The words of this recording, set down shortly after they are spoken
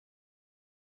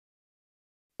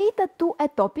data to a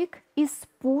topic is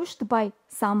pushed by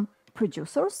some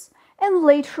producers and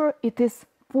later it is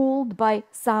pulled by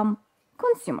some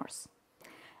consumers.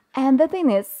 And the thing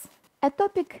is, a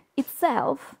topic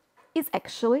itself is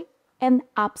actually an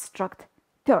abstract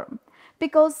term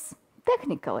because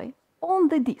technically on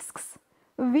the disks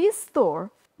we store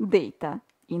data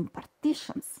in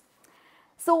partitions.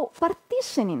 So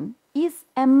partitioning is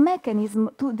a mechanism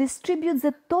to distribute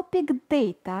the topic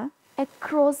data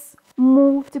across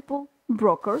multiple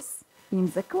brokers in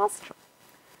the cluster.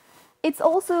 It's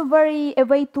also a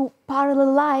way to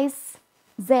parallelize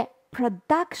the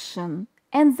production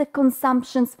and the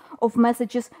consumptions of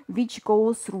messages which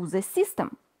go through the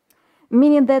system,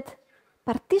 meaning that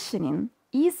partitioning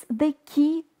is the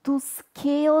key to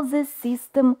scale the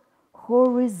system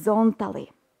horizontally.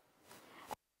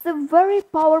 It's a very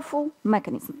powerful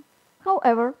mechanism.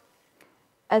 However,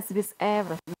 as with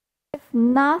everything,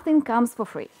 nothing comes for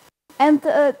free. And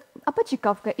Apache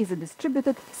Kafka is a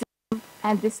distributed system,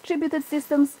 and distributed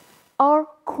systems are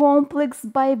complex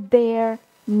by their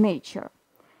nature.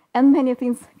 And many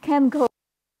things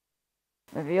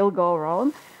will go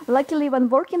wrong. Luckily, when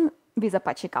working with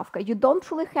Apache Kafka, you don't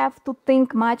really have to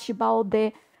think much about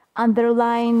the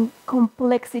underlying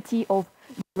complexity of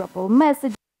durable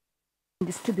messages and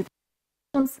distributed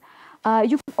functions.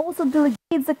 You can also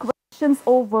delegate the questions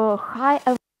of high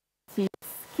availability,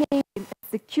 scale, and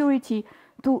security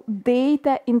to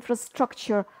data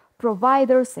infrastructure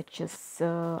providers such as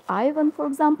Ivan, for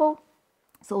example,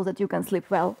 so that you can sleep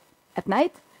well at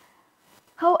night.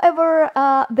 However,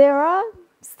 there are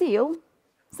still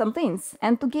some things,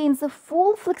 and to gain the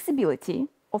full flexibility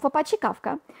of Apache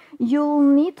Kafka, you'll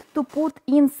need to put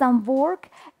in some work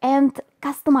and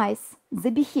customize the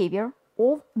behavior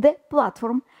of the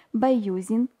platform by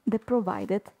using the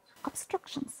provided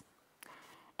abstractions.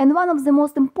 And one of the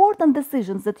most important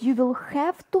decisions that you will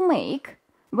have to make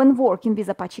when working with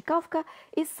Apache Kafka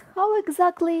is how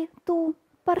exactly to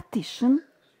partition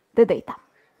the data.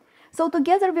 So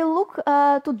together we'll look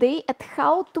today at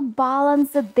how to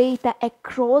balance the data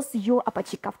across your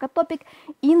Apache Kafka topic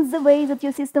in the way that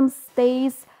your system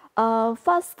stays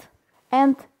fast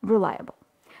and reliable.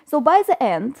 So by the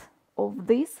end of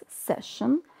this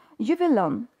session, you will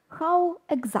learn how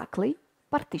exactly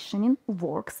partitioning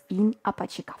works in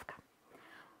Apache Kafka,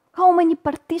 how many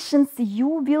partitions you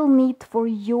will need for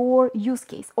your use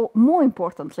case, or more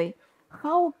importantly,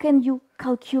 how can you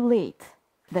calculate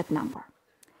that number?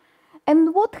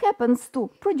 And what happens to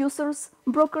producers,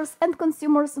 brokers, and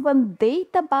consumers when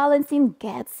data balancing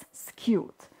gets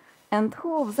skewed? And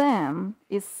who of them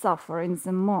is suffering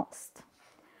the most?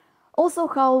 Also,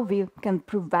 how we can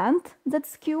prevent that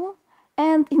skew?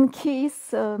 And in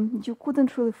case you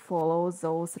couldn't really follow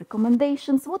those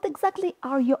recommendations, what exactly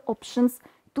are your options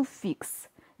to fix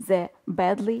the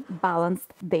badly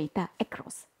balanced data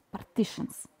across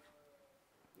partitions?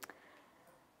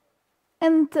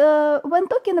 And when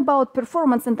talking about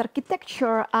performance and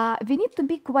architecture, we need to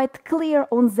be quite clear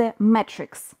on the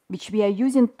metrics which we are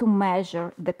using to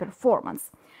measure the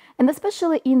performance. And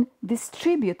especially in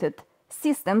distributed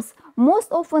systems,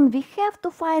 most often we have to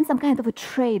find some kind of a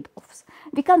trade-offs.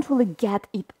 We can't really get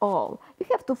it all. We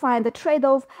have to find a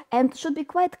trade-off and should be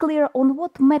quite clear on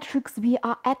what metrics we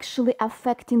are actually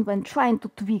affecting when trying to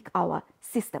tweak our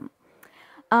system.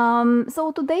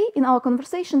 So today in our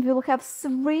conversation we will have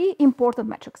three important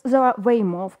metrics. There are way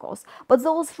more, of course, but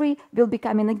those three will be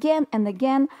coming again and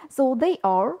again. So they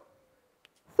are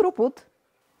throughput,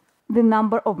 the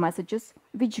number of messages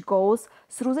which goes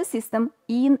through the system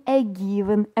in a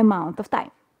given amount of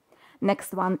time.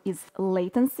 Next one is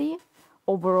latency,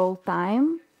 overall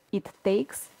time it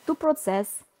takes to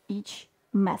process each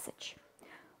message.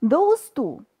 Those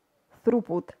two,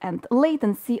 throughput and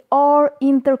latency, are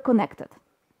interconnected.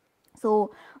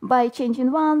 So by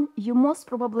changing one, you most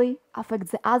probably affect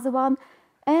the other one,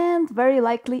 and very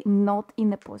likely not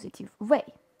in a positive way.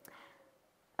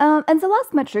 And the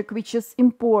last metric, which is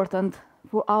important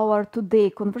for our today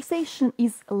conversation,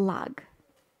 is lag.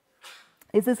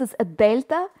 This is a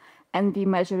delta, and we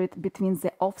measure it between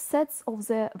the offsets of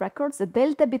the records, the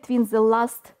delta between the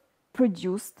last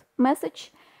produced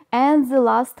message and the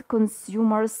last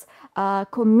consumer's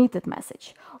committed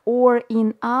message. Or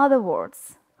in other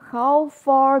words, how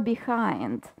far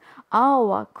behind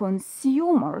our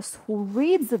consumers who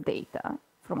read the data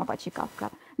from Apache Kafka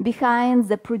behind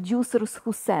the producers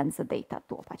who send the data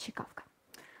to Apache Kafka.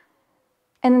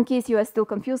 And in case you are still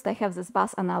confused, I have this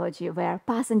bus analogy where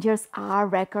passengers are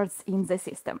records in the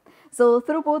system. So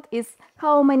throughput is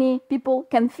how many people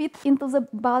can fit into the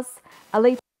bus,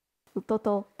 later the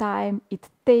total time it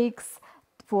takes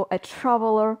for a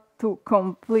traveler to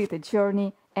complete a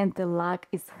journey and the lag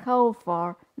is how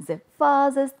far the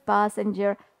fastest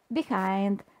passenger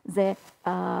behind the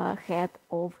head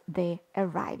of the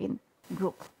arriving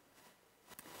group.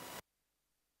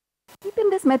 Keeping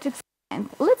this metrics in mind,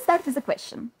 let's start with a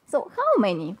question. So how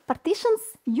many partitions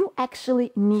you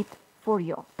actually need for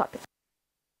your topic?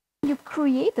 You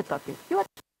create a topic, you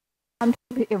can't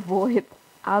really avoid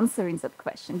answering that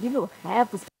question. You will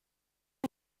have to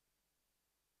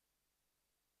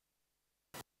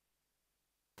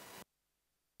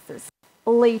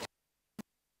later.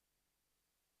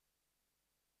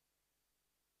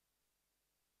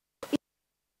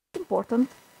 It's important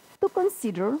to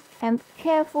consider and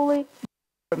carefully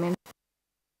determine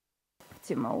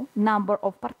the optimal number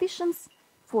of partitions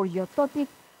for your topic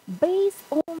based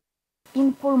on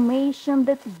information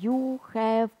that you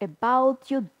have about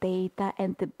your data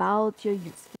and about your use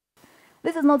case.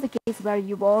 This is not the case where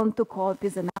you want to copy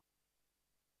the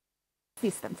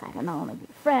systems, I don't know, maybe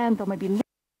friend or maybe no.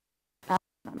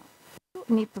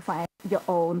 You need to find your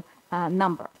own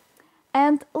number.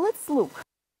 And let's look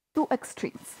two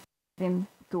extremes, having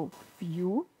too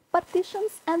few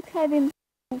partitions and having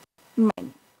too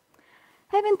many.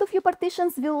 Having too few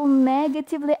partitions will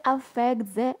negatively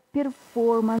affect the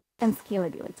performance and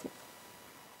scalability.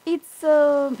 It's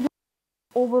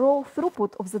overall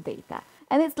throughput of the data,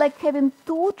 and it's like having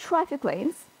 2 traffic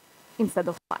lanes instead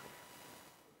of 5.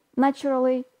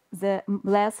 Naturally, the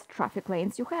less traffic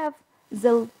lanes you have,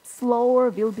 the slower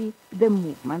will be the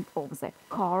movement of the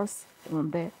cars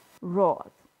on the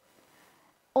road.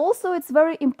 Also, it's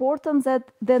very important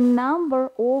that the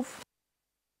number of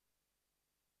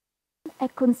a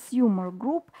consumer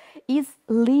group is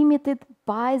limited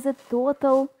by the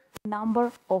total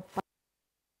number of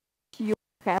partitions you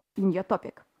have in your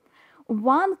topic.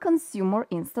 One consumer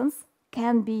instance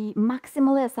can be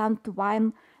maximally assigned to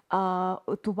one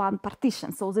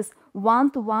partition. So this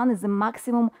 1-to-1 is the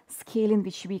maximum scaling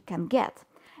which we can get.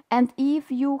 And if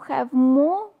you have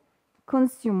more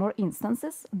consumer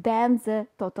instances than the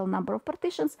total number of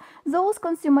partitions, those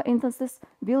consumer instances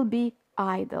will be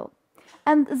idle.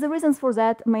 And the reasons for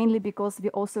that mainly because we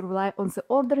also rely on the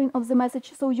ordering of the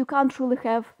message, so you can't really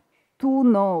have 2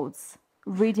 nodes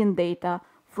reading data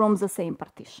from the same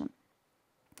partition.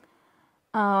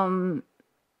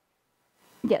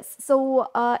 Yes, so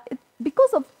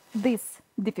because of these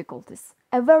difficulties,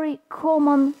 a very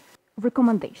common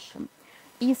recommendation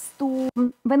is to,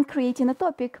 when creating a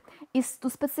topic, is to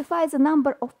specify the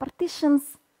number of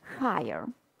partitions higher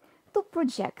to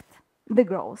project the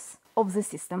growth of the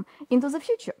system into the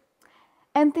future.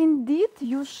 And indeed,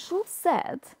 you should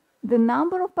set the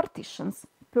number of partitions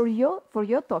for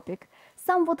your topic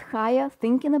somewhat higher,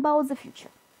 thinking about the future.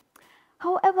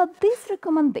 However, this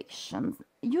recommendation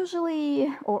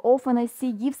usually or often I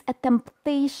see gives a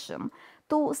temptation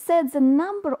to set the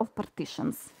number of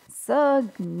partitions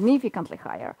significantly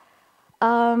higher,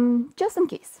 just in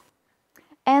case.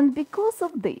 And because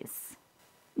of this,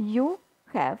 you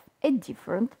have a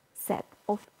different set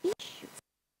of issues.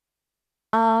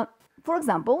 For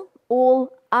example,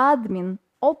 all admin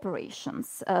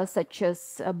operations such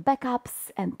as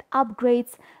backups and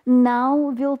upgrades now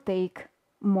will take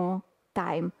more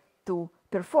time to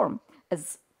perform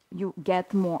as you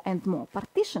get more and more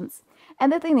partitions.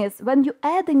 And the thing is, when you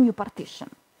add a new partition,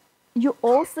 you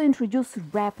also introduce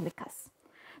replicas.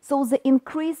 So the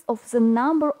increase of the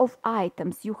number of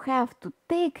items you have to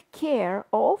take care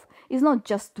of is not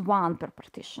just one per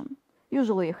partition.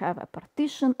 Usually you have a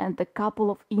partition and a couple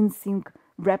of in-sync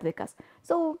replicas.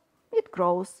 So it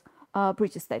grows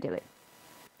pretty steadily.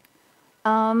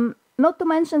 Not to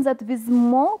mention that with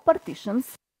more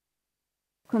partitions,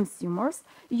 consumers,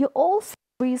 you also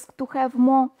risk to have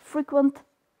more frequent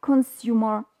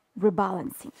consumer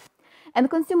rebalancing. And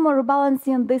consumer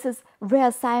rebalancing, this is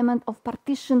reassignment of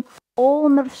partition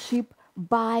ownership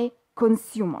by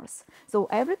consumers. So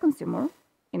every consumer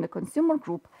in the consumer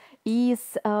group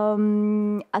is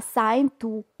assigned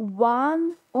to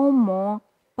one or more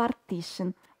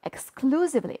partition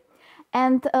exclusively.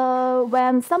 And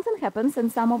when something happens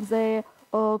and some of the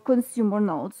consumer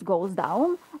nodes goes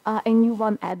down, a new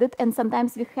one added, and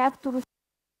sometimes we have to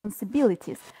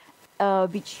responsibilities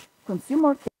which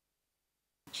consumer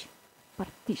takes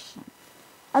partition.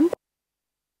 And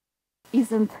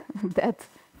isn't that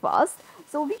fast,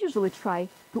 so we usually try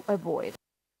to avoid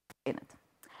it.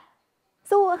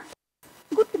 So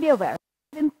good to be aware,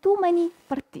 having too many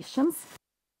partitions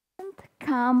doesn't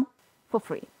come for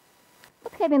free.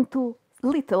 But having too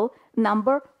little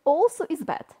number also is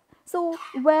bad. So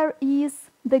where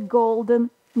is the golden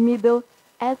middle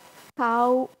and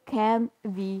how can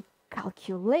we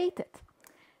calculate it?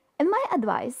 And my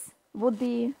advice would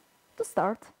be to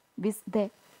start with the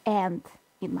end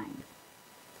in mind.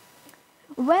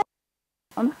 When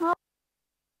on how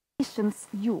partitions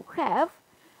you have,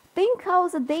 think how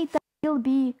the data will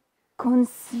be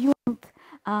consumed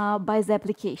by the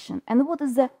application and what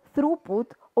is the throughput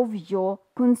of your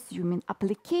consuming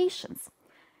applications.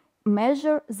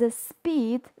 Measure the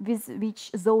speed with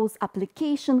which those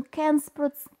applications can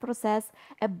process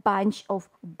a bunch of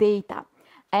data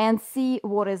and see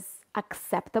what is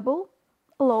acceptable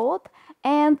load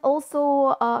and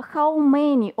also how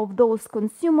many of those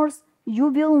consumers you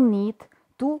will need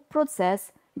to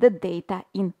process the data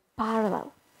in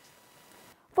parallel.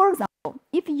 For example,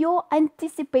 if your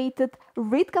anticipated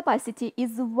read capacity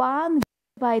is 1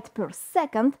 byte per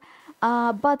second,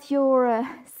 but your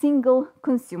single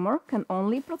consumer can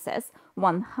only process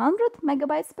 100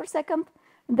 megabytes per second,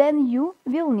 then you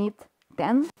will need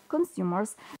 10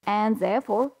 consumers and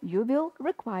therefore you will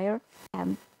require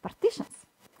 10 partitions.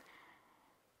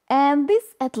 And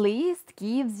this at least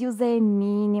gives you the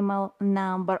minimal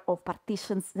number of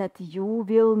partitions that you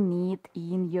will need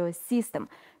in your system.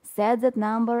 Set that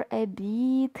number a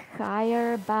bit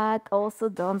higher, but also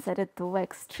don't set it to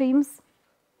extremes.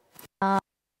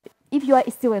 If you are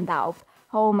still in doubt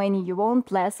how many you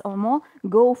want, less or more,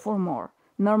 go for more.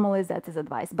 Normally that is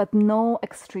advice, but no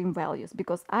extreme values,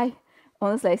 because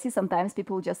honestly I see sometimes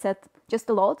people just set just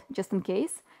a load, just in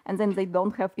case, and then they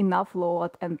don't have enough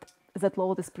load and that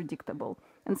load is predictable.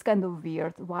 And it's kind of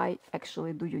weird. Why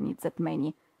actually do you need that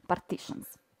many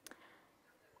partitions?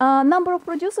 Number of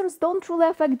producers don't really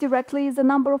affect directly the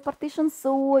number of partitions,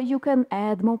 so you can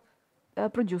add more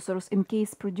producers in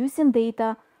case producing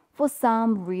data for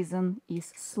some reason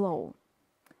is slow.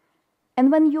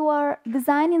 And when you are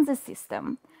designing the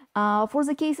system, for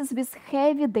the cases with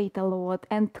heavy data load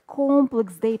and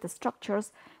complex data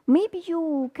structures, maybe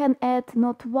you can add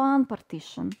not 1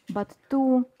 partition, but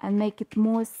 2 and make it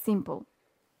more simple.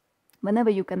 Whenever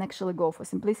you can actually go for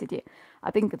simplicity,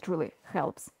 I think it really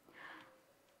helps.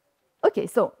 Okay,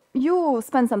 so you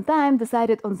spent some time,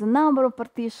 decided on the number of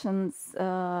partitions,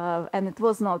 and it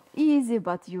was not easy,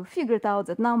 but you figured out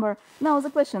that number. Now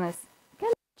the question is, can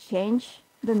you change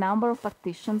the number of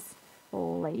partitions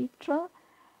later?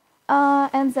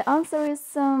 And the answer is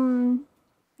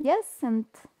yes and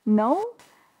no.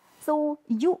 So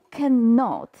you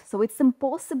cannot, so it's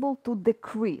impossible to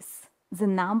decrease the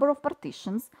number of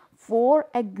partitions for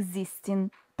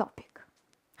existing topic.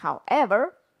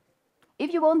 However,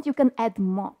 if you want, you can add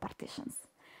more partitions.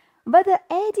 Whether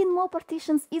adding more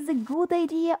partitions is a good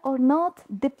idea or not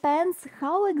depends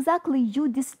how exactly you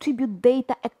distribute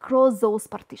data across those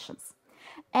partitions.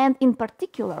 And in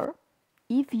particular,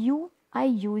 if you are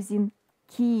using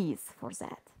keys for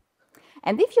that.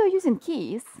 And if you're using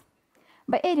keys,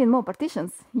 by adding more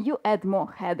partitions, you add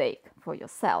more headache for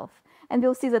yourself. And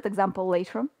we'll see that example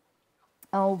later,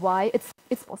 why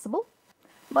it's possible,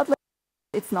 but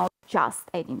it's not just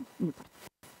adding new partitions.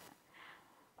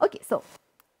 Okay, so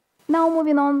now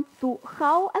moving on to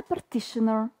how a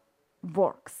partitioner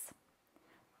works.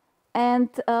 And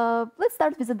let's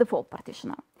start with the default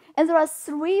partitioner. And there are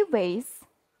 3 ways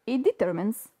it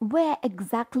determines where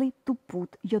exactly to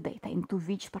put your data, into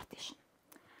which partition.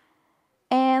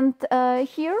 And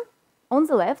here on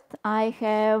the left, I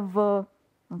have,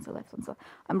 I'm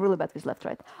really bad with left,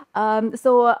 right? On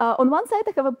one side,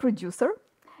 I have a producer,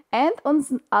 and on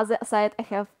the other side, I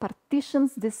have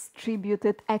partitions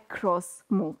distributed across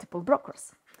multiple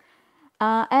brokers.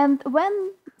 And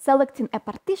when selecting a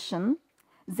partition,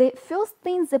 the first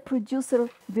thing the producer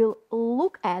will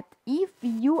look at if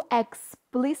you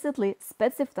explicitly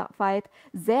specified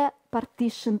the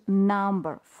partition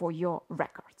number for your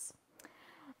records.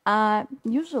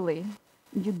 Usually,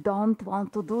 you don't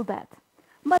want to do that,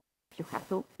 but if you have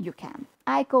to, you can.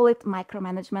 I call it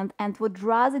micromanagement and would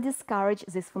rather discourage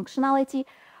this functionality.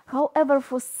 However,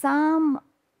 for some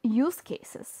use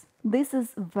cases, this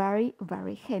is very,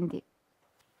 very handy.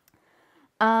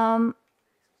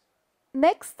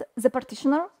 Next, the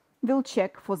partitioner will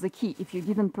check for the key. If you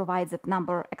didn't provide that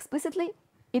number explicitly,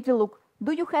 it will look,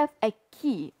 do you have a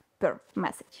key per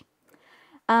message?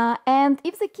 And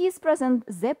if the key is present,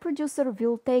 the producer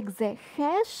will take the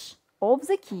hash of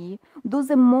the key, do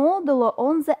the modulo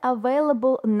on the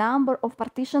available number of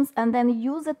partitions, and then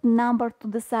use that number to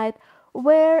decide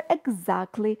where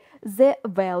exactly the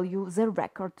value, the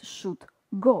record should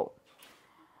go.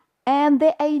 And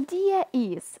the idea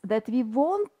is that we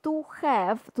want to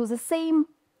have to the same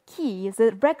key,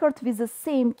 the record with the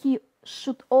same key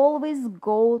should always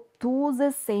go to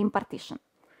the same partition.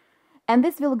 And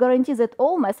this will guarantee that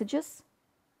all messages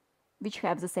which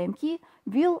have the same key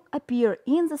will appear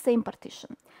in the same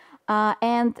partition.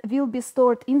 and will be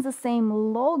stored in the same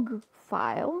log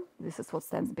file. This is what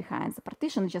stands behind the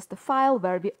partition, just a file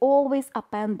where we always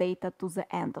append data to the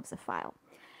end of the file.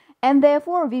 And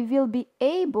therefore, we will be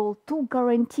able to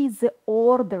guarantee the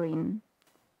ordering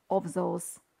of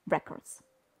those records.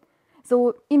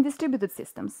 So in distributed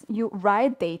systems, you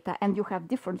write data and you have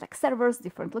different servers,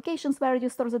 different locations where you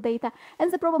store the data.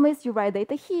 And the problem is you write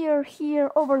data here,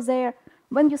 here, over there.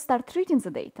 When you start reading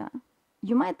the data,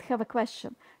 you might have a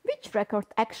question. Which record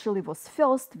actually was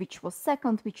first, which was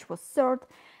second, which was third?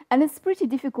 And it's pretty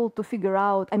difficult to figure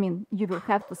out. I mean, you will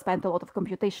have to spend a lot of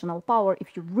computational power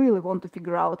if you really want to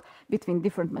figure out between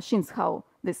different machines how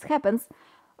this happens.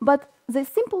 But the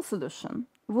simple solution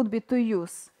would be to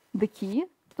use the key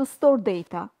to store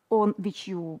data on which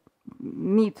you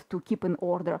need to keep in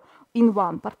order in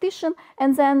one partition.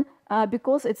 And then,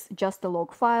 because it's just a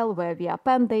log file where we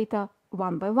append data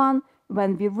one by one,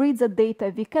 when we read the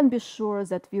data, we can be sure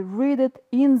that we read it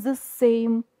in the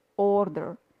same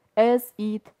order as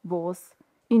it was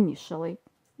initially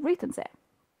written there.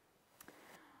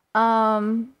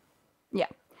 Yeah.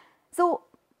 So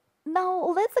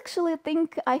now let's actually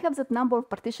think, I have that number of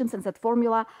partitions and that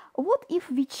formula. What if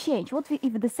we change? What if we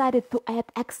decided to add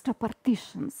extra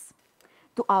partitions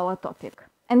to our topic?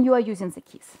 And you are using the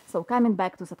keys. So coming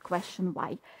back to that question,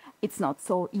 why it's not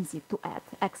so easy to add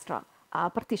extra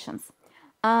partitions.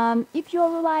 If you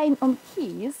are relying on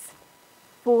keys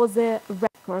for the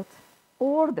record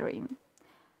ordering,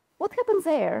 what happens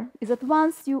there is that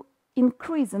once you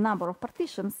increase the number of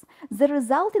partitions, the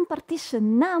resulting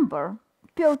partition number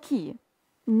per key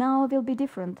now will be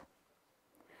different.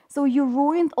 So you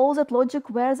ruined all that logic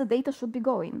where the data should be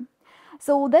going.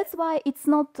 So that's why it's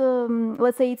not,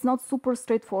 let's say it's not super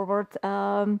straightforward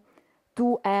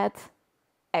to add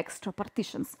extra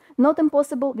partitions. Not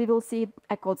impossible, we will see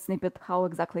a code snippet how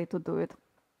exactly to do it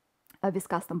with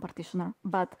custom partitioner,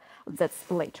 but that's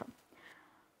later.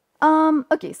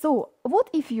 Okay, so what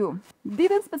if you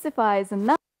didn't specify the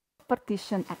number of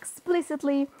partition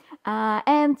explicitly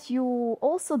and you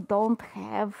also don't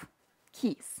have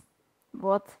keys?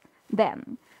 What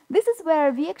then? This is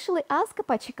where we actually ask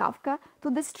Apache Kafka to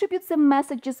distribute the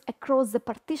messages across the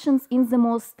partitions in the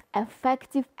most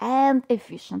effective and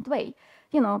efficient way.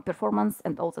 You know, performance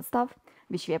and all that stuff,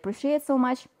 which we appreciate so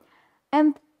much.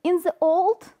 And in the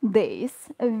old days,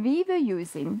 we were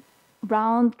using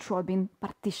round-robin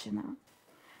partitioner,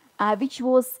 which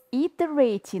was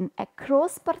iterating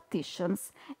across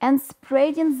partitions and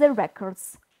spreading the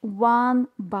records one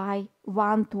by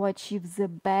one to achieve the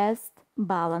best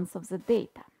balance of the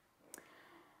data.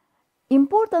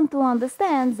 Important to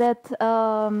understand that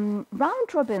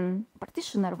round-robin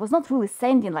partitioner was not really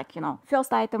sending, like, you know,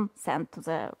 first item sent to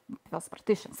the first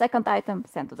partition, second item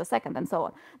sent to the second, and so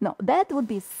on. No, that would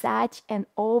be such an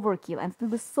overkill, and it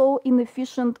would be so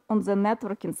inefficient on the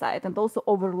networking side and also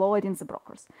overloading the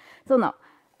brokers. So now,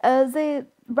 the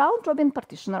round-robin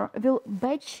partitioner will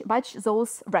batch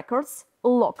those records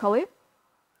locally,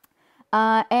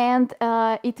 and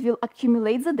it will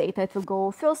accumulate the data. It will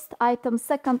go first item,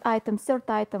 second item, third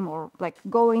item, or like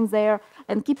going there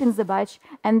and keeping the batch,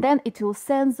 and then it will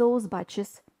send those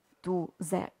batches to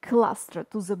the cluster,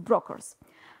 to the brokers.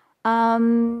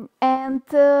 And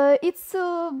it's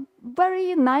a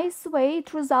very nice way.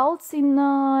 It results in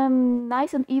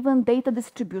nice and even data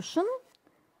distribution.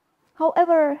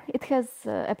 However, it has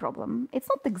a problem. It's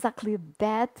not exactly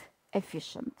that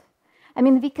efficient. I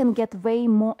mean, we can get way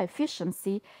more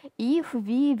efficiency if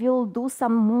we will do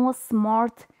some more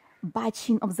smart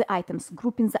batching of the items,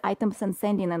 grouping the items and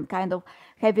sending, and kind of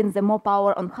having the more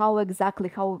power on how exactly,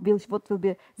 what will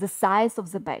be the size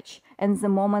of the batch and the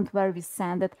moment where we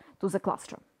send it to the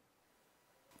cluster.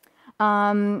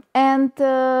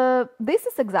 This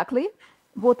is exactly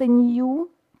what a new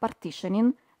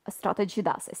partitioning strategy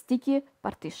does, a sticky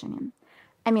partitioning.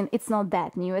 I mean, it's not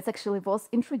that new. It actually was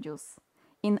introduced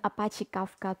in Apache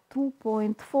Kafka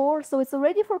 2.4, so it's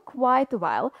already for quite a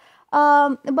while.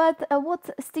 But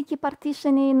what sticky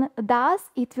partitioning does,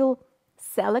 it will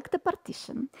select a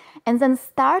partition and then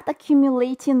start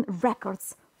accumulating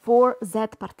records for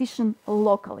that partition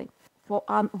locally, for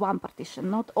one partition,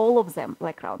 not all of them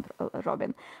like round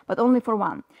robin, but only for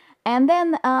one. And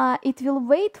then it will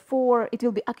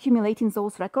be accumulating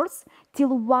those records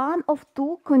till one of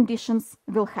two conditions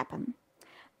will happen.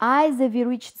 Either we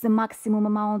reached the maximum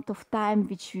amount of time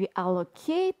which we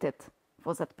allocated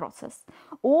for that process,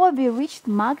 or we reached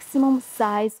maximum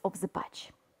size of the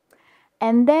batch.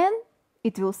 And then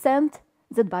it will send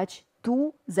that batch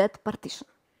to that partition.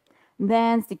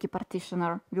 Then sticky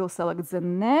partitioner will select the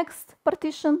next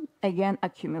partition, again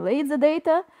accumulate the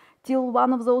data till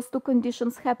one of those two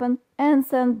conditions happen and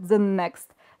send the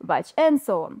next batch and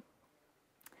so on.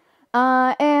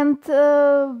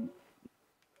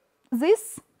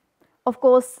 This, of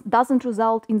course, doesn't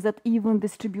result in that even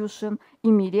distribution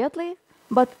immediately,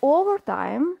 but over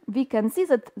time we can see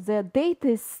that the data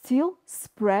is still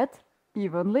spread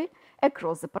evenly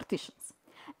across the partitions.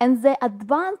 And the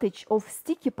advantage of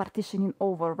sticky partitioning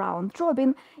over round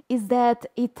robin is that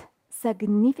it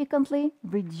significantly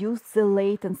reduces the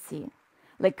latency,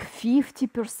 like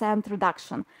 50%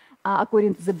 reduction,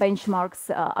 according to the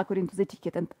benchmarks, according to the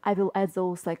ticket. And I will add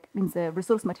those like in the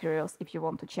resource materials if you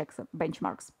want to check the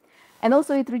benchmarks. And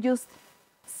also it reduced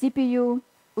CPU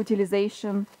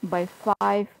utilization by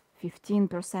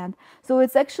 15%. So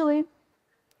it's actually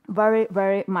very,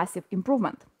 very massive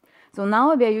improvement. So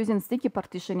now we are using sticky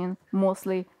partitioning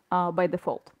mostly by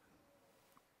default.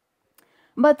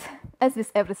 But as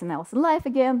with everything else in life,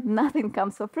 again, nothing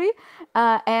comes for free.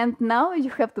 And now you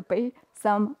have to pay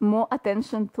some more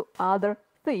attention to other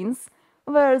things,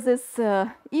 where this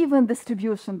even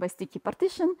distribution by sticky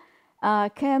partition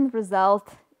can result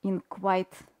in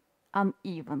quite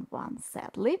uneven one,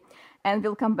 sadly. And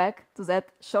we'll come back to that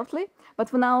shortly. But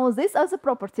for now, these are the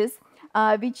properties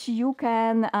which you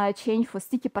can change for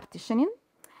sticky partitioning.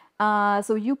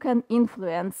 So you can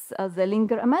influence the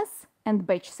linger MS and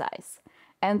batch size.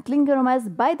 And linger MS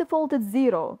by default is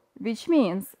 0, which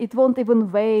means it won't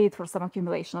even wait for some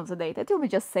accumulation of the data. It will be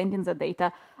just sending the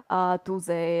data to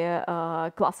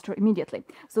the cluster immediately.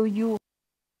 So you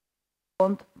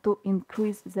want to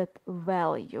increase that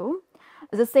value.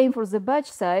 The same for the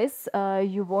batch size.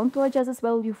 You want to adjust this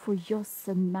value for your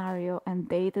scenario and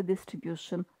data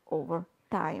distribution over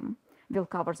time. We'll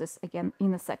cover this again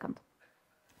in a second.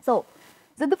 So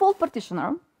the default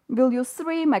partitioner will use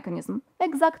 3 mechanisms: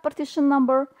 exact partition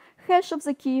number, hash of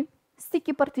the key,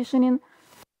 sticky partitioning.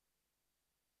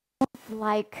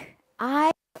 Like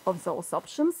either of those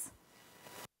options,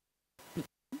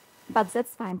 but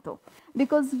that's fine too,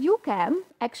 because you can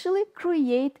actually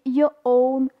create your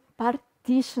own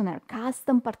partitioner,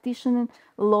 custom partitioning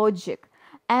logic.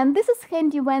 And this is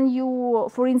handy when you,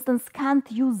 for instance,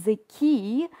 can't use the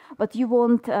key, but you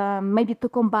want maybe to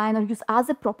combine or use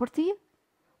other property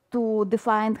to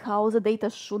define how the data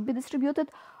should be distributed,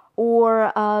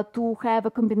 or to have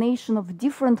a combination of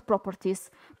different properties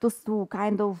to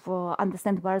kind of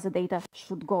understand where the data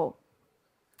should go.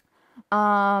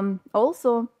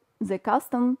 Also, the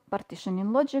custom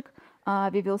partitioning logic,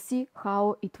 we will see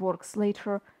how it works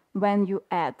later when you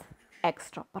add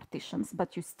extra partitions,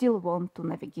 but you still want to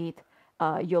navigate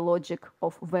your logic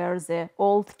of where the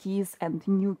old keys and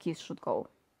new keys should go.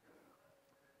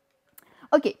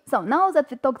 Okay, so now that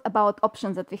we talked about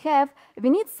options that we have, we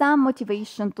need some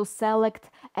motivation to select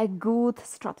a good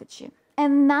strategy.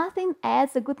 And nothing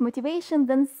adds a good motivation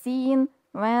than seeing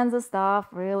when the stuff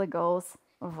really goes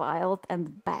wild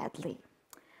and badly.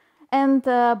 And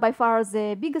by far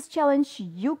the biggest challenge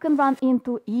you can run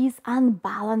into is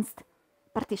unbalanced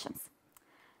partitions.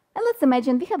 And let's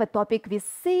imagine we have a topic with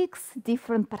 6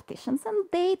 different partitions and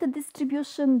data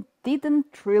distribution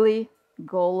didn't really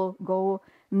go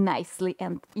nicely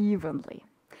and evenly.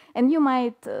 And you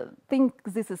might think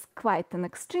this is quite an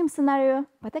extreme scenario,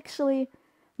 but actually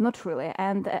not really.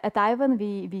 And at Ivan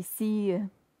we see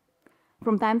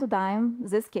from time to time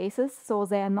these cases, so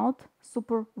they are not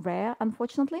super rare,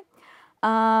 unfortunately.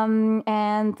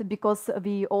 And because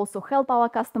we also help our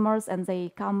customers and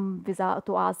they come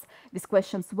to us with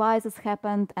questions why this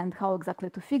happened and how exactly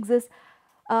to fix this,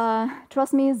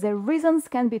 trust me, the reasons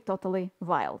can be totally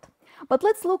wild. But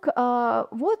let's look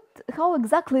how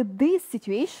exactly this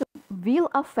situation will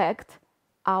affect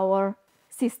our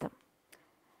system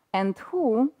and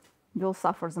who will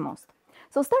suffer the most.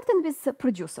 So starting with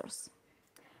producers.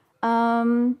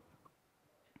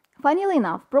 Funnily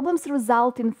enough, problems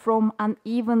resulting from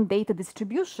uneven data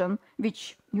distribution,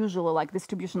 which usually like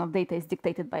distribution of data is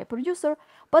dictated by a producer,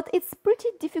 but it's pretty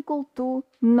difficult to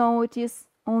notice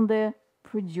on the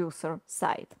producer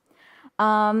side.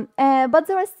 But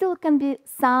there still can be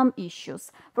some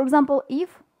issues. For example,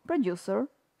 if producer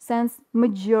sends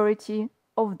majority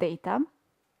of data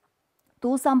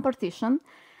to some partition,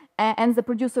 and the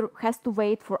producer has to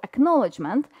wait for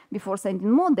acknowledgement before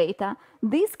sending more data,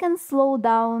 this can slow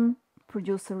down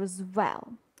producer as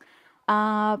well.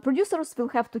 Producers will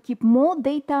have to keep more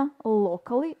data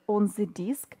locally on the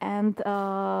disk, and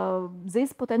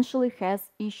this potentially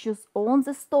has issues on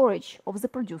the storage of the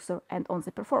producer and on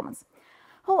the performance.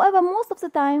 However, most of the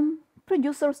time,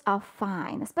 producers are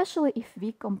fine, especially if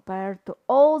we compare to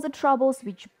all the troubles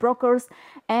which brokers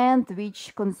and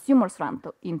which consumers run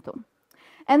into.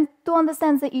 And to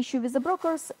understand the issue with the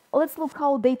brokers, let's look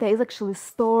how data is actually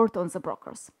stored on the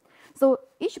brokers. So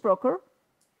each broker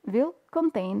will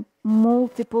contain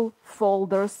multiple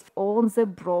folders on the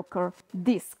broker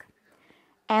disk.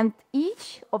 And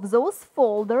each of those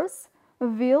folders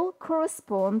will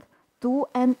correspond to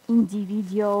an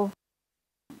individual.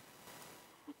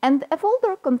 And a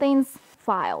folder contains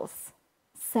files,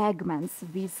 segments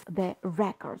with the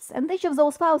records. And each of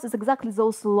those files is exactly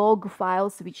those log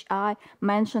files which I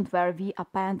mentioned, where we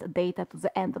append data to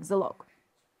the end of the log.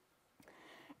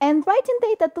 And writing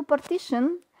data to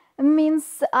partition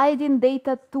means adding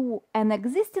data to an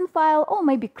existing file, or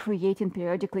maybe creating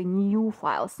periodically new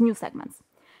files, new segments.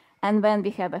 And when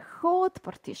we have a hot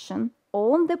partition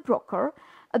on the broker,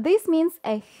 this means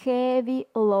a heavy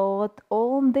load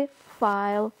on the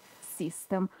file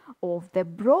system of the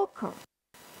broker.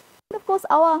 And of course,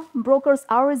 our brokers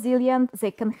are resilient.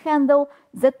 They can handle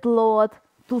that load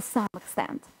to some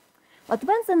extent. But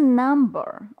when the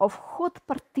number of hot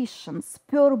partitions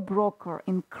per broker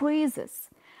increases,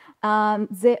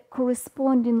 the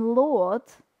corresponding load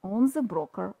on the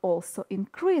broker also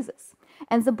increases.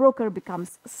 And the broker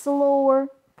becomes slower,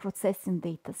 processing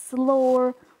data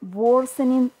slower,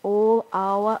 worsening all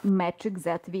our metrics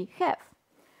that we have.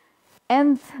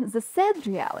 And the sad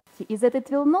reality is that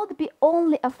it will not be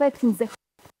only affecting the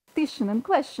partition in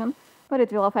question, but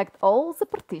it will affect all the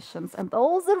partitions and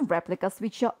all the replicas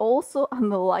which are also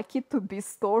unlucky to be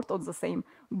stored on the same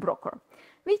broker,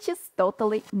 which is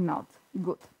totally not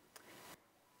good.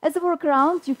 As a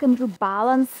workaround, you can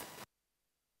rebalance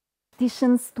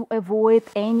partitions to avoid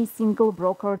any single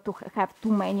broker to have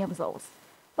too many of those.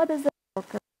 But as a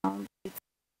workaround, it's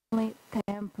only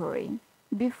temporary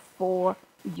before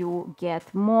you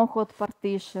get more hot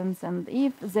partitions, and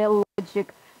if the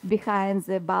logic behind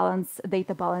the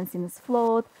data balancing is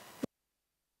flawed.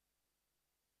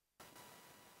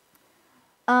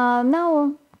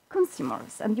 Now,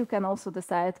 consumers, and you can also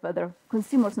decide whether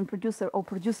consumers and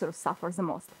producers suffer the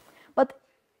most. But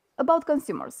about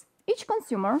consumers, each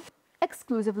consumer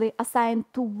exclusively assigned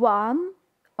to one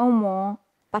or more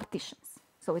partitions.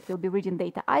 So it will be reading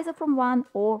data either from one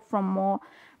or from more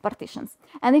partitions.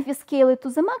 And if we scale it to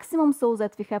the maximum so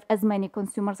that we have as many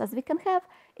consumers as we can have,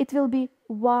 it will be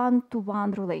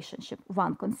one-to-one relationship.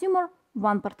 One consumer,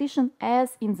 one partition,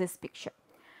 as in this picture.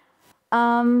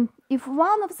 If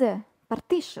one of the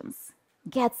partitions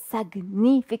gets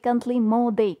significantly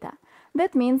more data,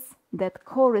 that means that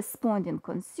corresponding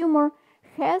consumer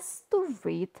has to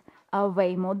read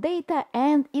way more data,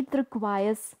 and it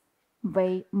requires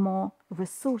way more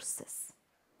resources.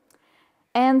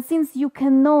 And since you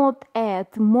cannot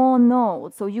add more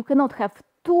nodes, so you cannot have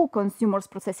two consumers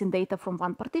processing data from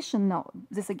one partition, no,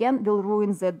 this again will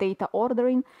ruin the data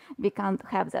ordering. We can't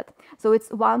have that. So it's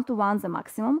one-to-one the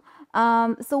maximum.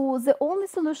 So the only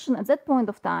solution at that point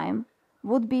of time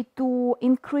would be to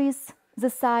increase the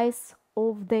size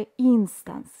of the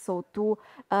instance, so to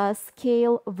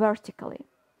scale vertically.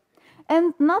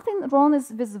 And nothing wrong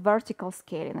is with vertical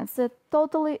scaling. It's a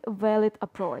totally valid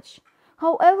approach.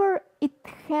 However, it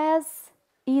has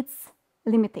its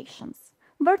limitations.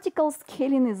 Vertical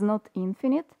scaling is not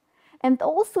infinite. And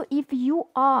also, if you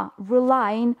are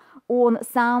relying on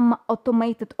some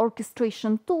automated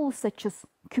orchestration tools such as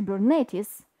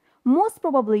Kubernetes, most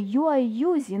probably you are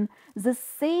using the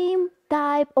same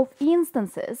type of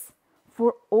instances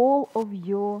for all of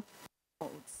your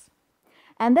nodes.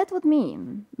 And that would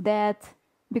mean that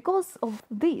because of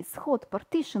this hot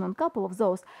partition on a couple of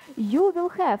those, you will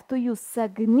have to use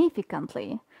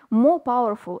significantly more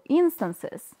powerful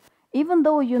instances, even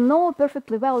though you know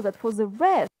perfectly well that for the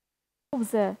rest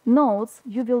of the nodes,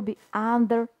 you will be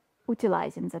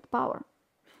underutilizing that power.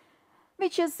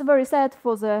 Which is very sad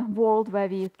for the world where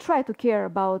we try to care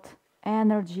about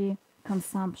energy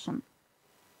consumption.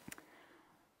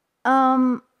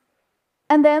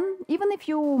 And then, even if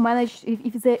you manage,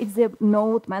 if the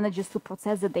node manages to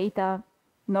process the data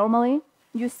normally,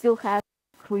 you still have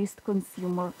increased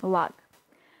consumer lag.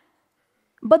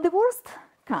 But the worst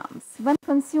comes when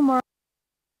consumer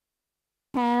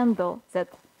handle that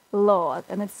load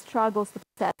and it struggles to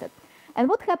process it. And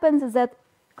what happens is that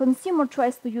consumer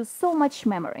tries to use so much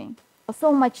memory or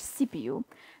so much CPU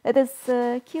that is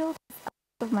killed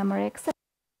out of memory, except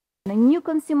when a new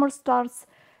consumer starts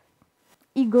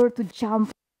eager to jump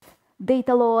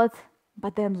data load,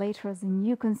 but then later the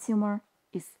new consumer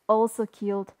is also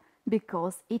killed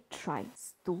because it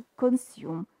tries to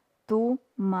consume too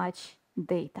much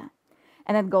data.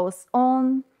 And it goes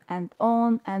on,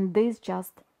 and this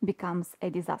just becomes a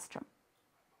disaster.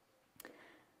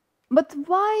 But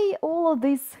why all of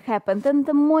this happened, and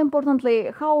more importantly,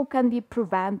 how can we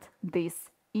prevent this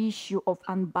issue of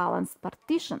unbalanced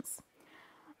partitions?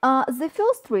 The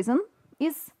first reason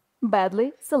is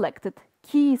badly selected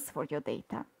keys for your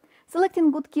data.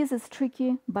 Selecting good keys is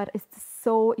tricky, but it's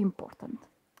so important.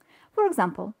 For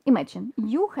example, imagine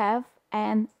you have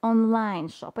an online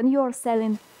shop and you are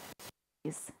selling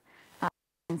cheese.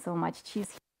 So much cheese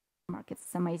here in the market,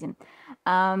 it's amazing.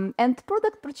 And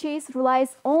product purchase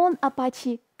relies on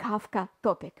Apache Kafka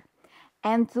topic.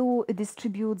 And to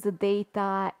distribute the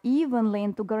data evenly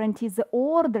and to guarantee the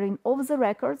ordering of the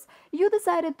records, you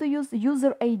decided to use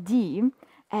user ID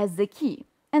as the key.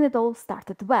 And it all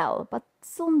started well, but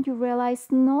soon you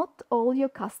realized not all your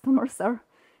customers are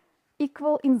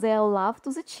equal in their love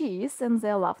to the cheese and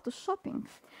their love to shopping.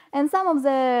 And some of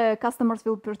the customers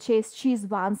will purchase cheese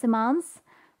once a month,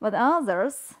 but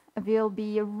others will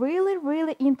be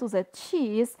really into the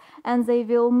cheese and they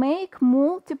will make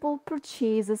multiple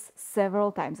purchases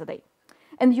several times a day.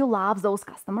 And you love those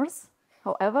customers,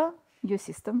 however, your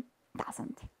system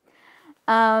doesn't.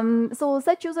 So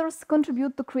such users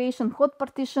contribute to creation hot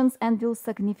partitions and will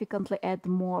significantly add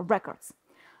more records.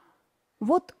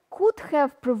 What could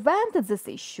have prevented this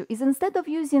issue is instead of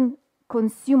using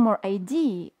consumer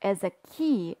ID as a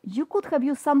key, you could have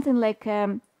used something like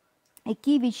a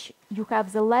key which you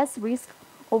have the less risk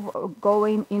of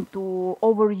going into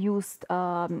overused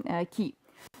key.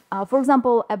 For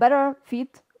example, a better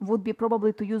fit would be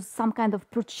probably to use some kind of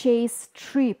purchase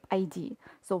trip ID.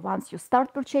 So once you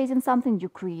start purchasing something, you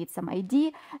create some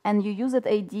ID and you use that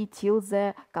ID till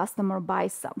the customer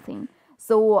buys something.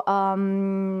 So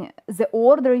the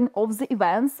ordering of the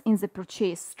events in the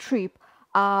purchase trip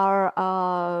are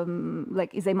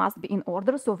like they must be in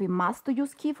order, so we must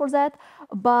use key for that,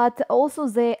 but also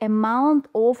the amount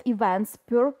of events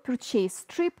per purchase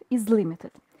trip is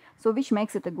limited, so which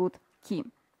makes it a good key.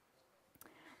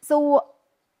 So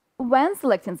when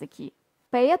selecting the key,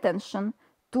 pay attention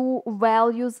to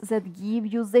values that give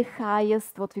you the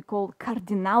highest, what we call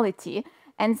cardinality,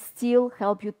 and still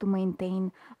help you to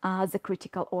maintain the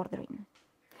critical ordering.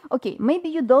 Okay, maybe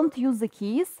you don't use the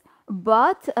keys,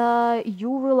 but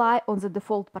you rely on the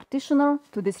default partitioner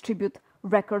to distribute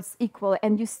records equally,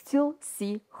 and you still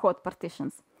see hot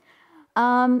partitions.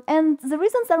 And the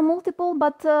reasons are multiple,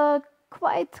 but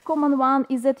quite common one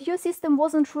is that your system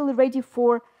wasn't really ready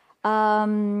for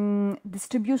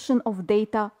distribution of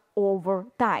data over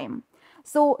time.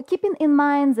 So keeping in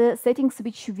mind the settings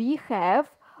which we have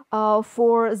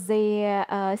for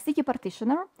the sticky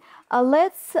partitioner,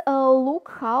 let's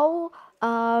look how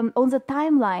on the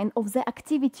timeline of the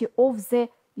activity of the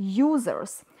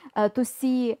users to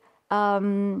see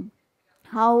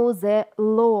how the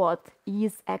load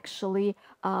is actually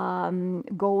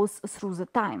goes through the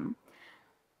time.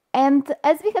 And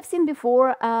as we have seen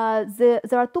before, there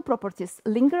are two properties,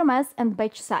 linger mass and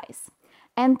batch size.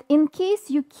 And in case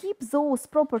you keep those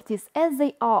properties as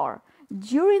they are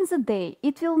during the day,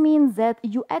 it will mean that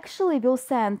you actually will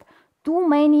send too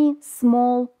many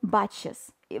small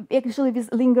batches. Actually,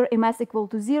 with linger mass equal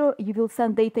to 0, you will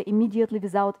send data immediately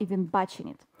without even batching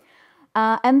it.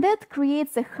 And that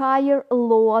creates a higher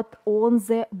load on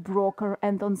the broker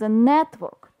and on the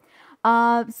network.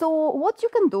 So what you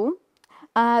can do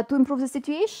to improve the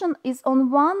situation is,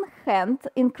 on one hand,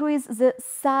 increase the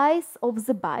size of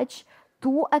the batch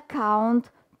to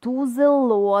account to the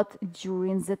load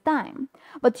during the time.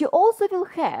 But you also will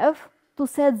have to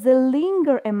set the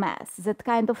linger mass, that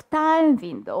kind of time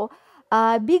window,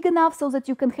 big enough so that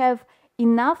you can have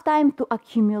enough time to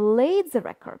accumulate the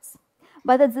records,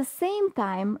 but at the same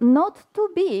time not too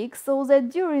big so that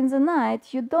during the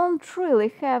night you don't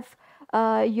really have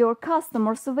your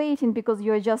customers waiting because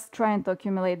you're just trying to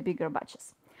accumulate bigger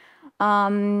batches.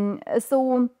 And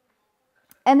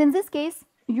in this case,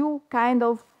 you kind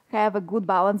of have a good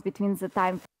balance between the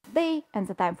time for the day and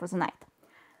the time for the night.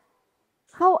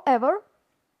 However,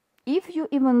 if you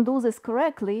even do this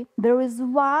correctly, there is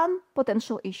one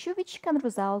potential issue which can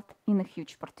result in a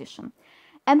huge partition.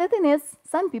 And the thing is,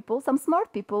 some people, some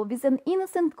smart people with an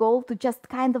innocent goal to just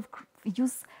kind of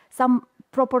use some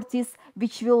properties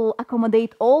which will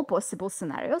accommodate all possible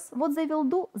scenarios, what they will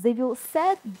do, they will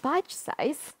set batch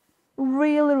size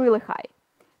really high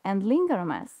and linger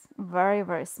mass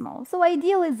very small. So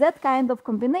ideally that kind of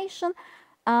combination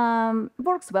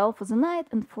works well for the night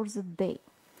and for the day.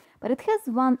 But it has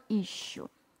one issue,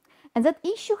 and that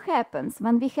issue happens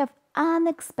when we have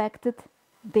unexpected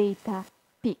data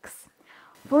peaks.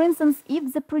 For instance,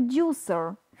 if the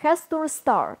producer has to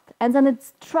restart and then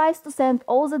it tries to send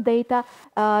all the data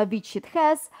which it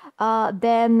has,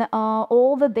 then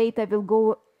all the data will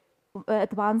go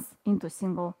at once into a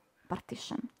single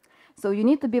partition. So you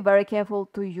need to be very careful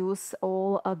to use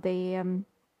all the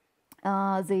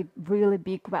really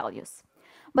big values.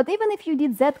 But even if you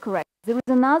did that correct, there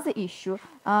is another issue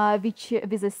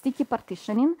with a sticky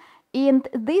partitioning, and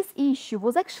this issue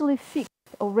was actually fixed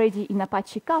already in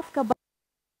Apache Kafka, but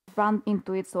I ran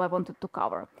into it, so I wanted to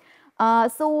cover.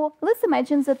 So let's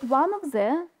imagine that one of the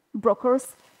brokers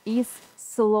is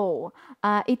slow.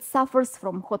 It suffers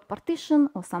from hot partition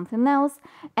or something else,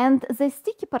 and the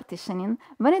sticky partitioning,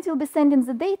 when it will be sending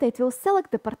the data, it will select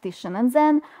the partition and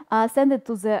then send it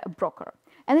to the broker.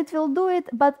 And it will do it,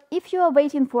 but if you are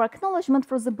waiting for acknowledgement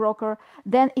for the broker,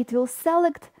 then it will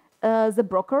select the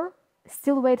broker,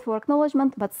 still wait for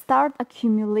acknowledgement, but start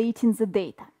accumulating the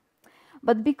data.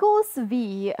 But because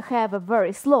we have a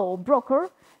very slow broker,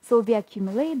 so we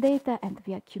accumulate data and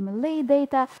we accumulate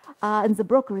data, and the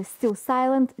broker is still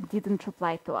silent, didn't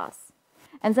reply to us.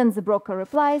 And then the broker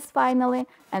replies finally,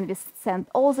 and we send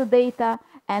all the data,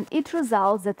 and it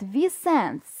results that we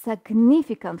send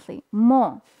significantly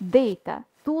more data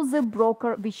to the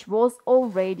broker, which was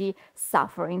already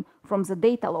suffering from the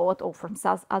data load or from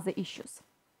some other issues.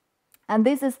 And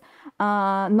this is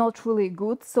not really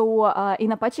good. So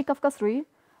in Apache Kafka 3,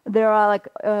 there are like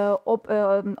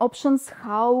options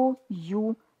how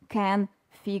you can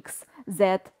fix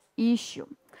that issue.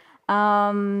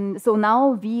 So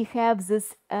now we have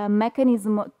this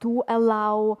mechanism to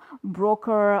allow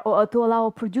broker or to allow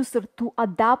a producer to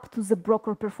adapt to the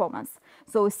broker performance.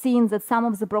 So seeing that some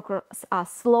of the brokers are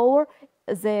slower,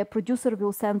 the producer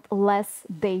will send less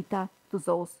data to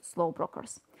those slow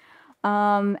brokers.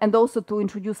 And also to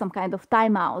introduce some kind of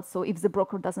timeout. So if the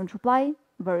broker doesn't reply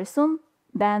very soon,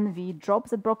 then we drop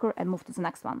the broker and move to the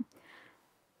next one.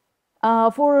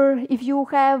 If you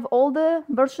have older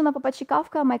version of Apache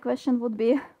Kafka, my question would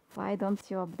be, why don't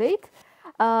you update?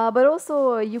 But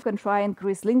also you can try and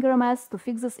increase lingerMS to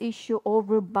fix this issue or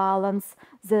rebalance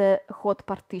the hot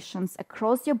partitions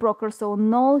across your broker, so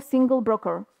no single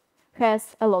broker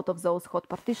has a lot of those hot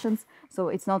partitions, so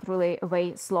it's not really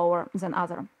way slower than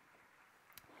other.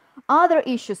 Other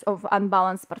issues of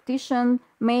unbalanced partition,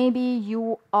 maybe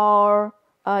you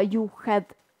had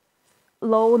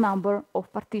low number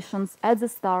of partitions at the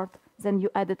start, then you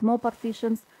added more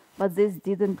partitions, but this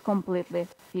didn't completely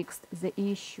fix the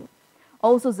issue.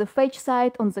 Also, the fetch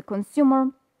side on the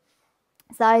consumer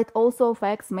side also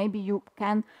affects. Maybe you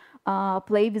can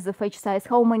play with the fetch size,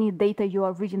 how many data you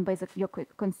are reading by your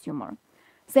consumer.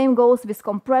 Same goes with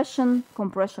compression.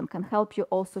 Compression can help you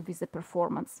also with the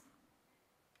performance.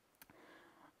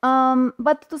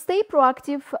 But to stay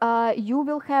proactive, you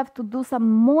will have to do some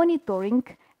monitoring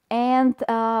and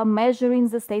measuring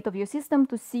the state of your system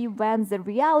to see when the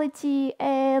reality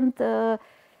and the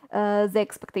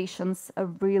expectations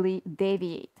really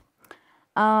deviate.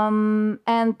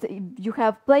 And you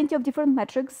have plenty of different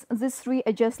metrics. These three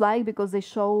I just like because they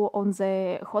show on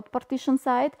the hot partition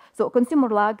side. So consumer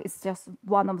lag is just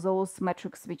one of those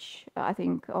metrics which I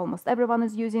think almost everyone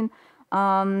is using.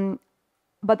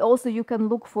 But also you can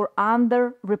look for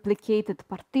under-replicated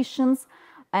partitions,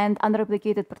 and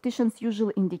under-replicated partitions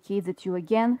usually indicate that you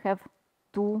again have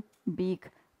too big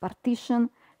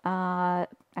partition, a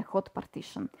hot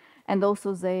partition. And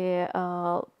also the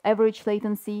average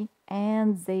latency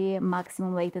and the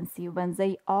maximum latency. When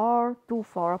they are too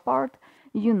far apart,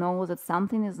 you know that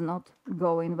something is not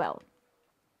going well.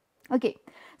 Okay,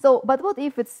 so, but what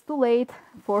if it's too late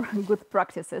for good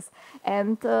practices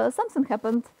and something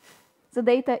happened? The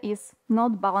data is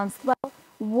not balanced well.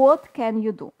 What can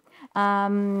you do?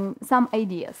 Some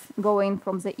ideas, going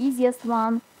from the easiest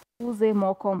one to the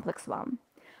more complex one.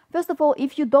 First of all,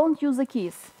 if you don't use the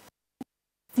keys,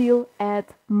 still add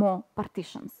more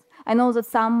partitions. I know that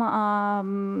some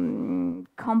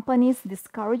companies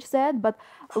discourage that, but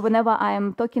whenever I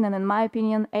am talking, and in my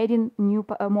opinion, adding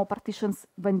more partitions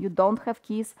when you don't have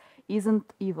keys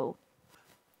isn't evil.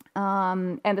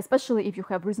 And especially if you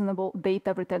have reasonable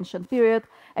data retention period,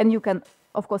 and you can,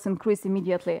 of course, increase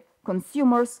immediately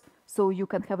consumers, so you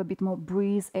can have a bit more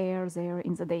breeze air there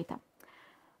in the data.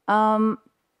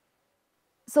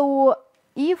 So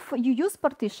if you use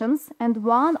partitions and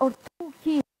one or two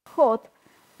keys hot,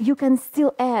 you can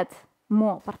still add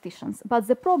more partitions. But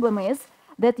the problem is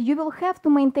that you will have to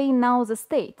maintain now the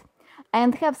state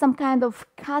and have some kind of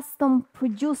custom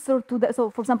producer to that. So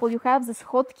for example, you have this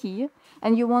hotkey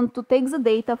and you want to take the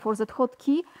data for that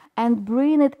hotkey and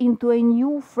bring it into a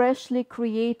new freshly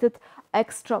created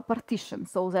extra partition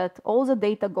so that all the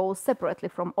data goes separately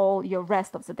from all your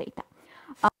rest of the data.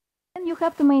 And you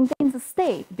have to maintain the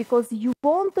state because you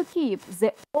want to keep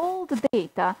the old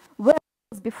data where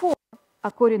it was before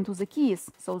according to the keys.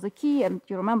 So the key, and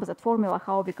you remember that formula,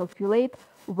 how we calculate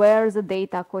where the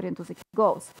data according to the key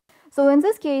goes. So in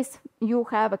this case, you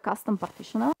have a custom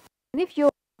partitioner. And if your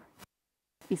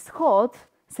is hot,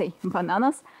 say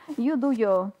bananas, you do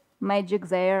your magic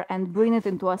there and bring it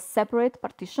into a separate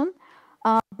partition.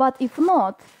 But if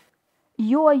not,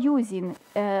 you are using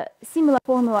a similar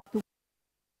formula to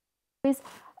this,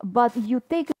 but you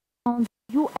take account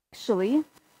you actually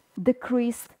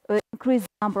increase the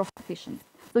number of partitions.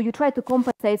 So you try to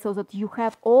compensate so that you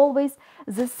have always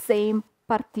the same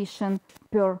partition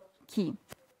per key.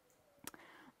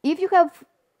 If you have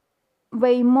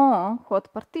way more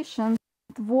hot partitions,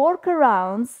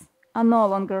 workarounds are no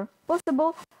longer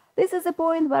possible. This is a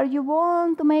point where you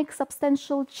want to make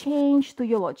substantial change to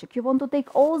your logic. You want to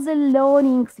take all the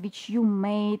learnings which you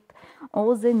made,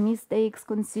 all the mistakes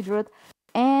considered,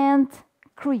 and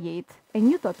create a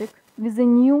new topic with a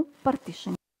new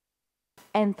partition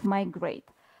and migrate.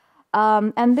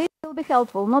 And this will be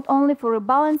helpful not only for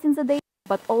rebalancing the data,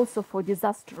 but also for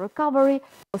disaster recovery,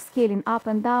 for scaling up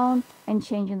and down, and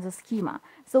changing the schema.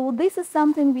 So this is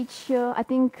something which I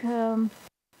think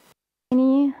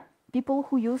many people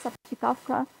who use Apache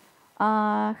Kafka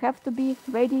have to be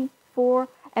ready for.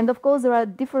 And of course, there are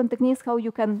different techniques how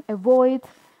you can avoid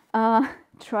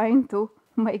trying to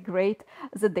migrate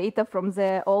the data from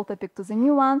the old topic to the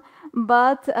new one.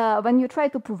 But when you try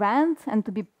to prevent and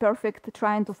to be perfect,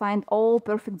 trying to find all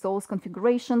perfect those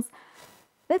configurations,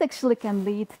 that actually can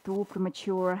lead to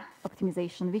premature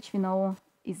optimization, which we know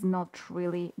is not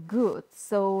really good.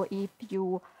 So if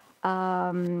you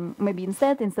maybe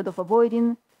instead of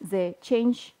avoiding the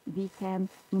change, we can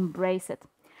embrace it.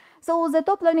 So the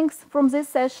top learnings from this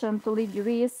session to leave you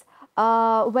is,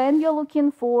 when you're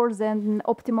looking for the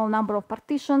optimal number of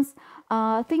partitions,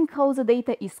 think how the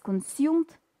data is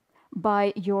consumed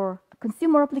by your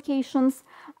consumer applications.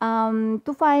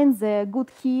 To find the good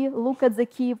key, look at the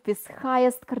key with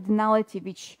highest cardinality,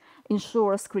 which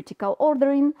ensures critical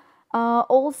ordering.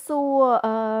 Also,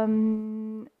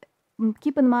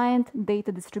 keep in mind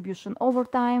data distribution over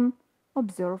time,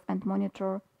 observe and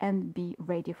monitor, and be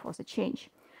ready for the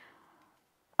change.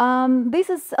 This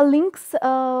is links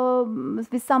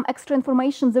with some extra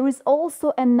information. There is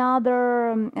also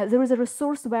there is a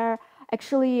resource where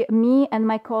actually me and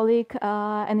my colleague,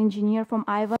 an engineer from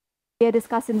Ivan, we are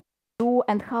discussing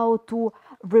and how to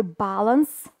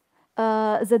rebalance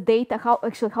the data,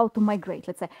 how to migrate,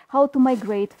 let's say, how to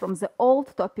migrate from the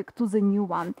old topic to the new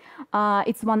one.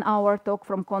 It's 1 hour talk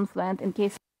from Confluent. In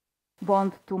case you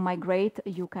want to migrate,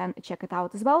 you can check it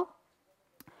out as well.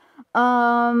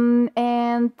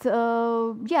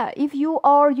 Yeah, if you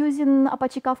are using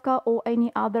Apache Kafka or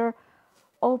any other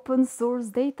open source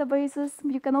databases,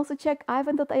 you can also check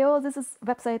ivan.io. This is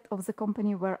website of the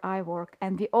company where I work,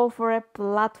 and we offer a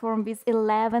platform with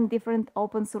 11 different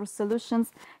open source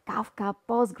solutions: Kafka,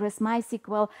 Postgres,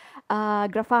 MySQL,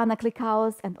 Grafana,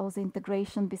 ClickHouse, and all the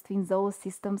integration between those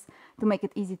systems to make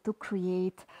it easy to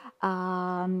create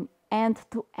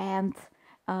end-to-end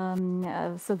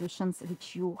solutions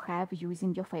which you have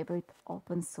using your favorite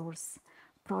open source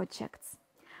projects.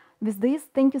 With this,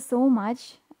 thank you so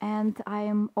much, and I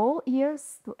am all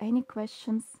ears to any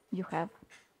questions you have.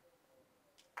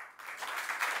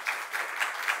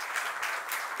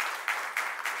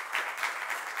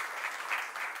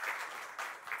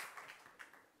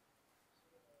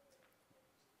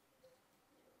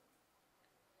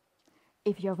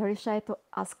 If you're very shy to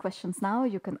ask questions now,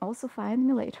 you can also find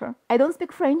me later. I don't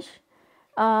speak French,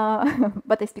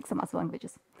 but I speak some other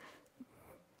languages.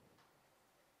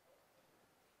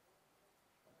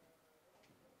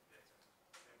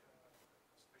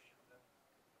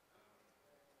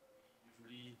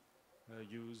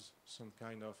 Use some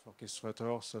kind of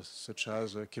orchestrator such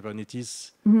as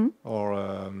Kubernetes or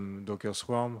Docker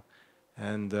Swarm,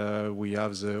 and we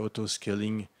have the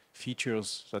auto-scaling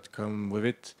features that come with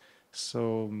it.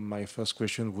 So my first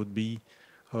question would be,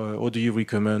 how do you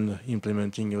recommend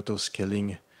implementing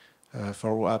auto-scaling for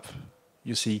our app?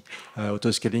 You see,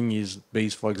 auto-scaling is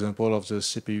based, for example, of the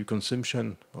CPU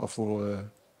consumption of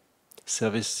our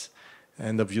service,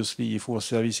 and obviously if our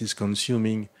service is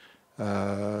consuming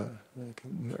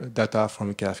data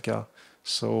from Kafka,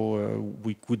 so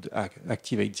we could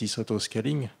activate this auto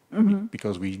scaling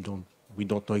because we don't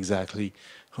know exactly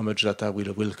how much data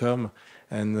will come,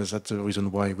 and that's the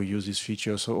reason why we use this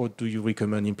feature. So, how do you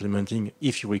recommend implementing,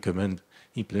 if you recommend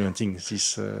implementing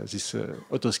this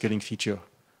auto scaling feature?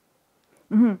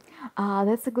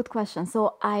 That's a good question.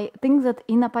 So I think that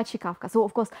in Apache Kafka, so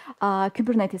of course,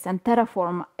 Kubernetes and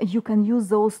Terraform, you can use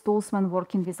those tools when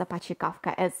working with Apache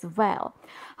Kafka as well.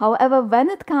 However, when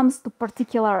it comes to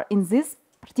particular, in this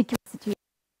particular situation,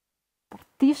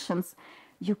 partitions,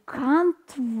 you can't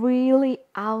really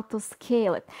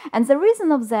auto-scale it. And the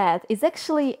reason of that is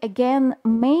actually, again,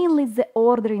 mainly the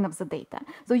ordering of the data.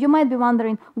 So you might be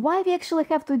wondering why we actually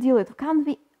have to deal it. Can't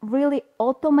we really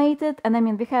automate it? And I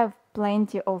mean, we have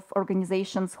plenty of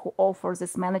organizations who offer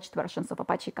these managed versions of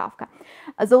Apache Kafka.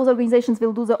 Those organizations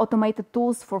will do the automated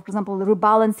tools for example,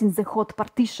 rebalancing the hot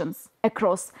partitions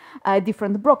across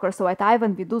different brokers. So at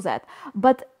Ivan, we do that.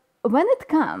 But when it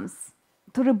comes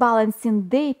to rebalancing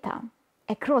data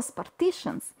across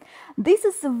partitions, this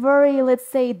is a very, let's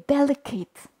say,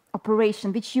 delicate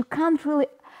operation, which you can't really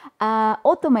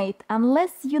automate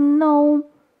unless you know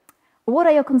what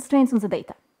are your constraints on the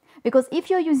data. Because if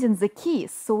you're using the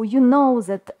keys, so you know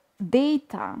that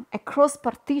data across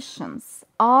partitions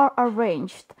are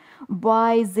arranged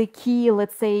by the key,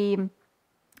 let's say,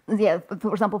 yeah,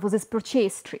 for example, for this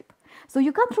purchase strip. So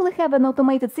you can't really have an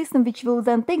automated system which will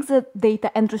then take the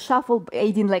data and reshuffle,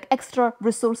 adding like extra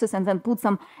resources and then put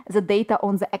the data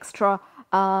on the extra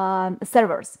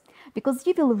servers. Because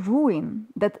you will ruin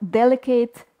that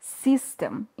delicate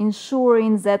system,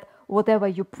 ensuring that whatever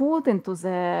you put into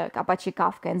the Apache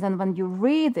Kafka, and then when you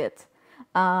read it,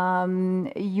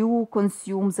 you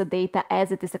consume the data as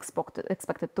it is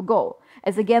expected to go.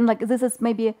 As again, like this is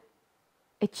maybe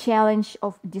a challenge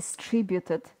of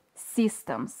distributed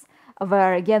systems,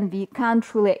 where again we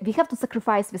have to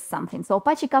sacrifice with something. So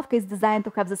Apache Kafka is designed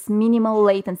to have this minimal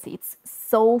latency. It's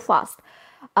so fast,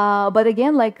 but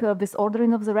again, like this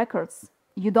ordering of the records,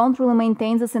 you don't really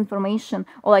maintain this information,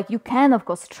 or like you can of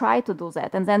course try to do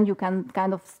that, and then you can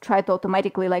kind of try to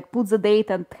automatically like put the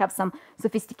data and have some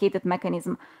sophisticated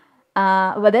mechanism,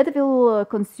 but that will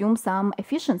consume some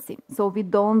efficiency. So we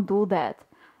don't do that.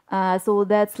 So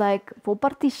that's like for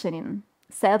partitioning,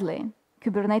 sadly,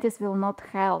 Kubernetes will not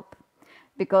help,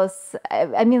 because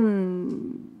I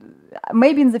mean,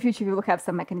 maybe in the future we will have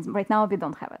some mechanism. Right now we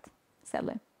don't have it,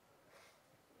 sadly.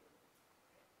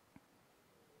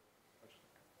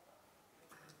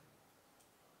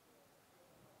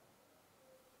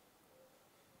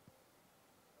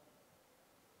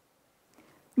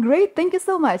 Great, thank you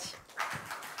so much.